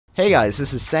Hey guys,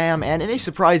 this is Sam, and in a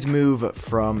surprise move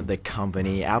from the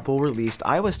company, Apple released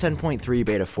iOS 10.3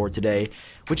 Beta 4 today,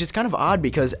 which is kind of odd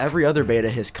because every other beta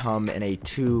has come in a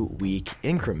 2-week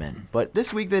increment. But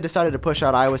this week they decided to push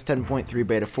out iOS 10.3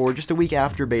 Beta 4 just a week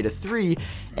after Beta 3,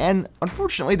 and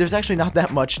unfortunately there's actually not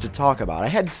that much to talk about. I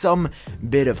had some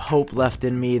bit of hope left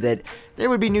in me that there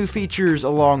would be new features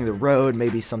along the road,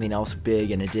 maybe something else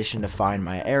big in addition to Find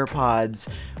My AirPods,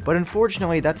 but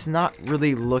unfortunately that's not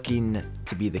really looking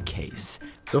to be the case.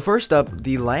 So first up,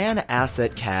 the LAN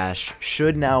asset cache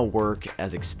should now work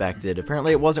as expected.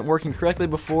 Apparently it wasn't working correctly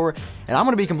before, and I'm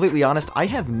going to be completely honest, I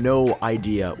have no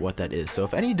idea what that is. So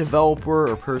if any developer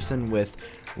or person with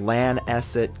LAN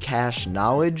asset cache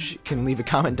knowledge can leave a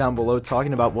comment down below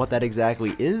talking about what that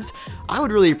exactly is, I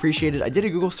would really appreciate it. I did a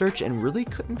Google search and really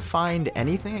couldn't find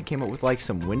anything. I came up with like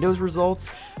some Windows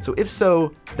results, so if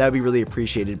so, that would be really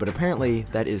appreciated, but apparently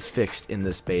that is fixed in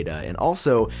this beta. And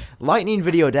also, Lightning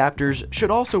video adapters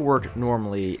should also work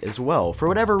normally as well. For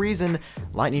whatever reason,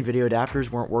 Lightning video adapters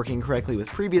weren't working correctly with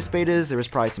previous betas. There was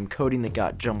probably some coding that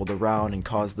got jumbled around and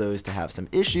caused those to have some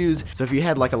issues. So if you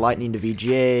had like a Lightning to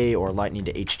VGA or Lightning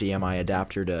to HDMI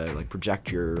adapter to like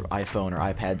project your iPhone or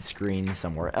iPad screen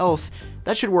somewhere else,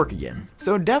 that should work again.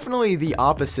 So definitely the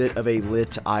opposite of a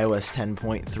lit iOS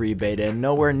 10.3 beta, and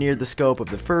nowhere near the scope of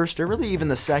the first or really even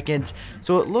the second.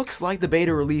 So it looks like the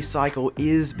beta release cycle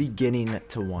is beginning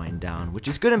to wind down, which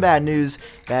is good and bad news.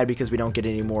 Bad because we don't get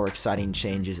any more exciting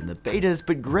changes in the betas,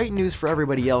 but great news for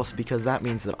everybody else because that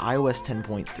means that iOS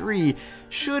 10.3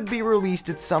 should be released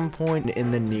at some point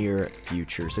in the near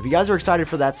future. So if you guys are excited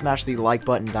for that, smash the like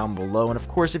button down below, and of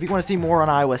course if you want to see more on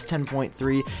iOS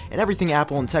 10.3 and everything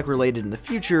Apple and tech related in the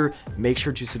future, make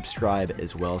sure to subscribe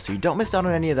as well so you don't miss out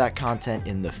on any of that content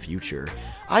in the future.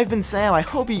 I've been Sam, I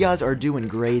hope you guys are doing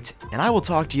great, and I will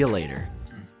talk to you later.